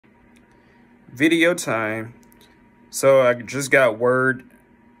Video time. So I just got word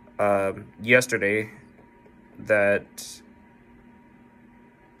yesterday that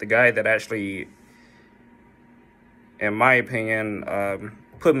the guy that actually, in my opinion,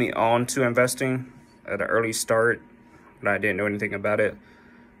 put me on to investing at an early start when I didn't know anything about it,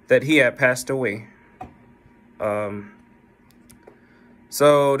 that he had passed away.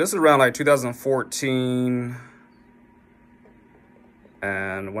 So this is around like 2014,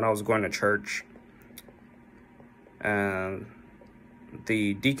 and when I was going to church, and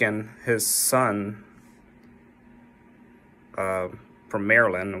the deacon, his son from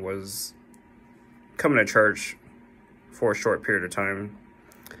Maryland, was coming to church for a short period of time,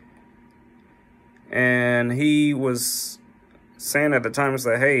 and he was saying at the time, was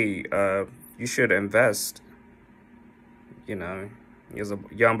like, hey, you should invest. You know, as a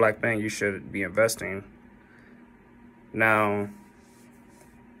young black man, you should be investing. Now,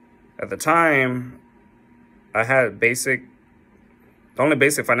 at the time, I had the only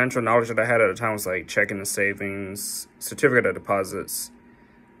basic financial knowledge that I had at the time was like checking and savings, certificate of deposits.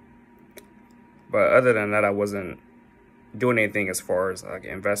 But other than that, I wasn't doing anything as far as like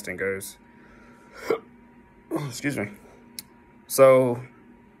investing goes. Excuse me. So,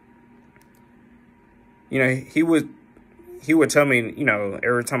 he would tell me,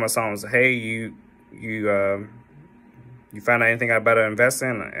 every time I saw him, was, hey, you found out anything about to invest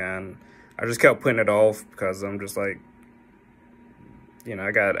in? And I just kept putting it off because I'm just like,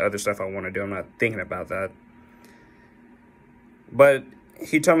 I got other stuff I want to do. I'm not thinking about that. But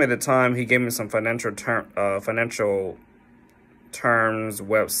he told me at the time, he gave me some financial terms,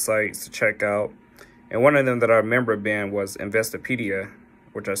 websites to check out. And one of them that I remember being was Investopedia,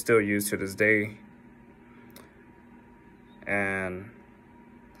 which I still use to this day. And,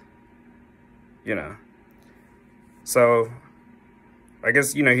 so I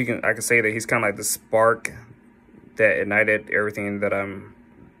guess, I could say that he's kind of like the spark that ignited everything that I'm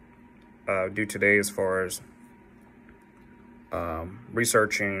do today, as far as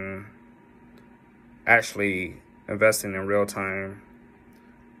researching, actually investing in real time,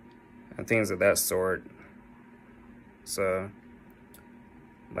 and things of that sort. So,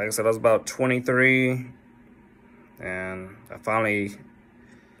 like I said, I was about 23, and I finally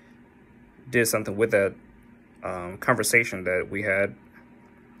did something with that conversation that we had.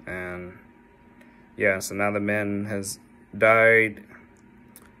 And yeah, so now the man has died,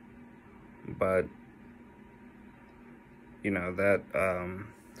 but that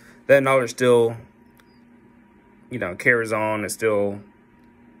knowledge still carries on. It still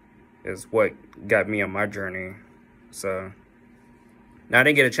is what got me on my journey. So now I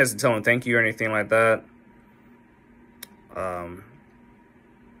didn't get a chance to tell him thank you or anything like that.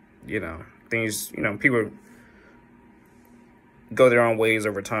 Things, people go their own ways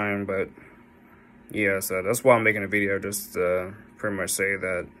over time, but yeah, so that's why I'm making a video, just to pretty much say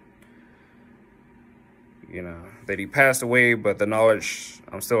that, that he passed away, but the knowledge,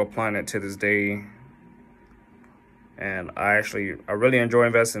 I'm still applying it to this day. And I really enjoy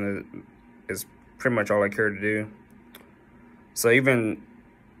investing. It's pretty much all I care to do. So even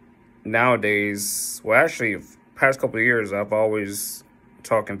nowadays, well, actually, past couple of years, I've always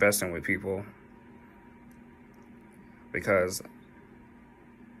talked investing with people, because,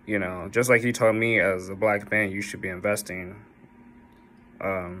 just like he told me as a black man, you should be investing.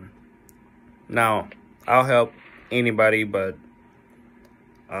 Now, I'll help anybody, but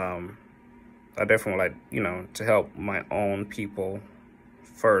I definitely like, to help my own people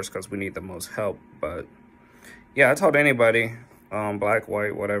first, because we need the most help. But yeah, I told anybody, black,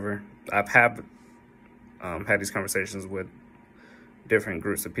 white, whatever. I've had these conversations with different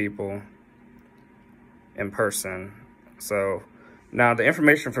groups of people in person. So now the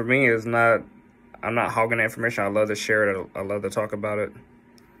information for me is not, I'm not hogging the information. I love to share it. I love to talk about it.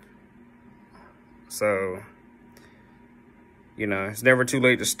 So, it's never too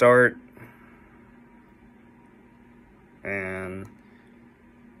late to start. And,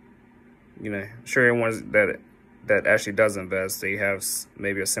 sure, everyone that actually does invest, they have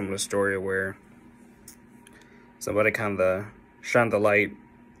maybe a similar story where somebody kind of shined the light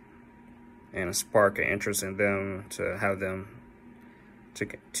and spark an interest in them to have them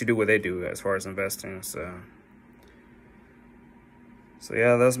to do what they do as far as investing. So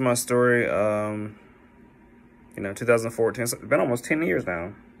yeah, that's my story. 2014, it's been almost 10 years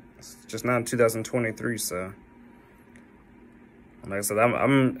now. It's just now 2023. So like I said,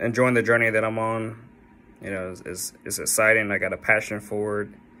 I'm enjoying the journey that I'm on. It's exciting. I got a passion for it.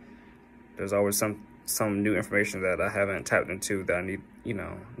 There's always some new information that I haven't tapped into that I need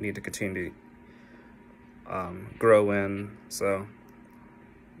to continue to grow in. So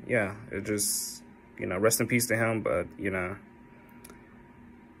yeah, it just, you know, rest in peace to him. But, you know,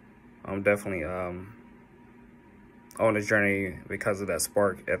 I'm definitely on the journey because of that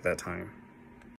spark at that time.